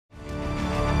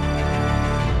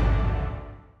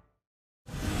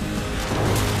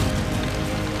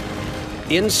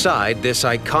Inside this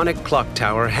iconic clock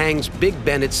tower hangs Big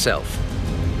Ben itself,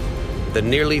 the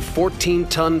nearly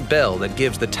 14-ton bell that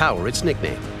gives the tower its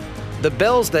nickname. The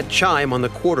bells that chime on the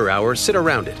quarter hour sit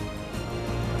around it.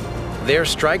 Their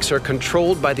strikes are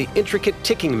controlled by the intricate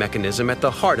ticking mechanism at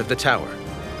the heart of the tower.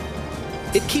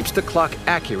 It keeps the clock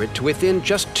accurate to within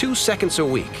just 2 seconds a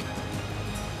week.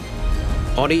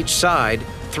 On each side,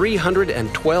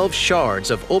 312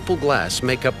 shards of opal glass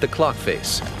make up the clock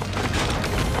face.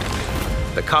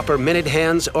 The copper minute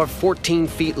hands are 14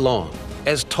 feet long,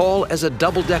 as tall as a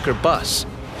double-decker bus.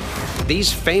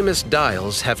 These famous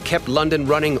dials have kept London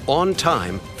running on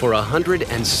time for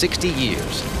 160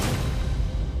 years.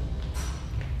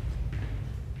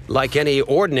 Like any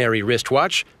ordinary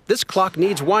wristwatch, this clock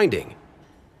needs winding,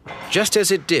 just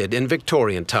as it did in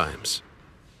Victorian times.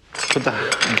 Put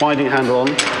the winding handle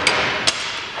on,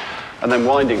 and then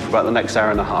winding for about the next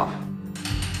hour and a half.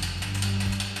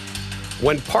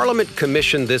 When Parliament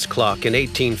commissioned this clock in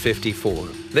 1854,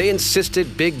 they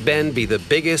insisted Big Ben be the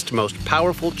biggest, most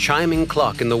powerful chiming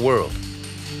clock in the world.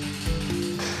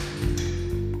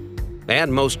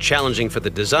 And most challenging for the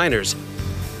designers,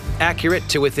 accurate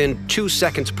to within 2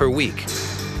 seconds per week.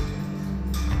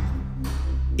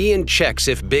 Ian checks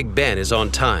if Big Ben is on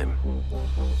time.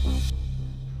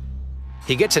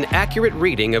 He gets an accurate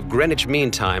reading of Greenwich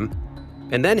Mean Time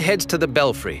and then heads to the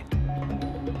belfry.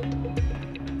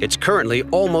 It's currently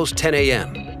almost 10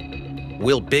 a.m.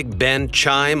 Will Big Ben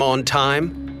chime on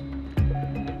time?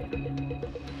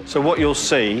 So what you'll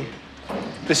see,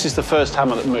 this is the first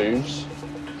hammer that moves,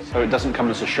 so it doesn't come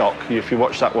as a shock. If you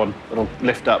watch that one, it'll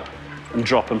lift up and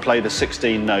drop and play the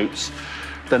 16 notes.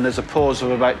 Then there's a pause of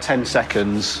about 10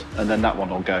 seconds, and then that one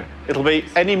will go. It'll be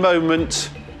any moment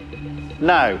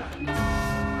now.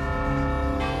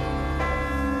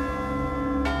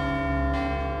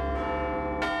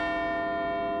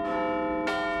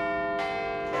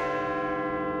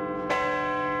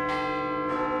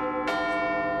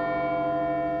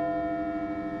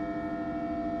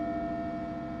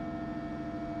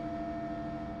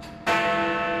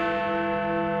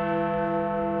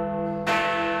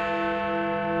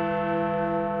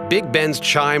 Big Ben's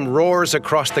chime roars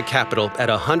across the capital at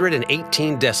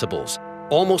 118 decibels,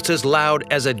 almost as loud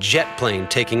as a jet plane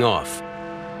taking off.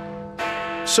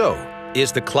 So,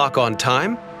 is the clock on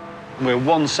time? We're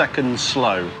 1 second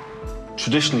slow.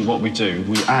 Traditionally what we do,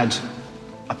 we add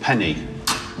a penny.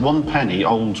 1 penny,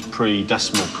 old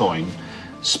pre-decimal coin,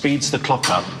 speeds the clock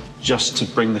up just to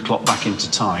bring the clock back into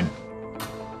time.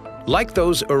 Like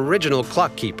those original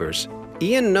clock keepers,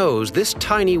 Ian knows this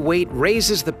tiny weight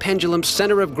raises the pendulum's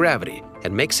center of gravity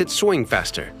and makes it swing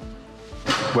faster.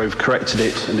 We've corrected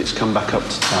it and it's come back up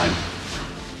to time.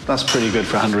 That's pretty good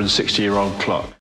for a 160-year-old clock.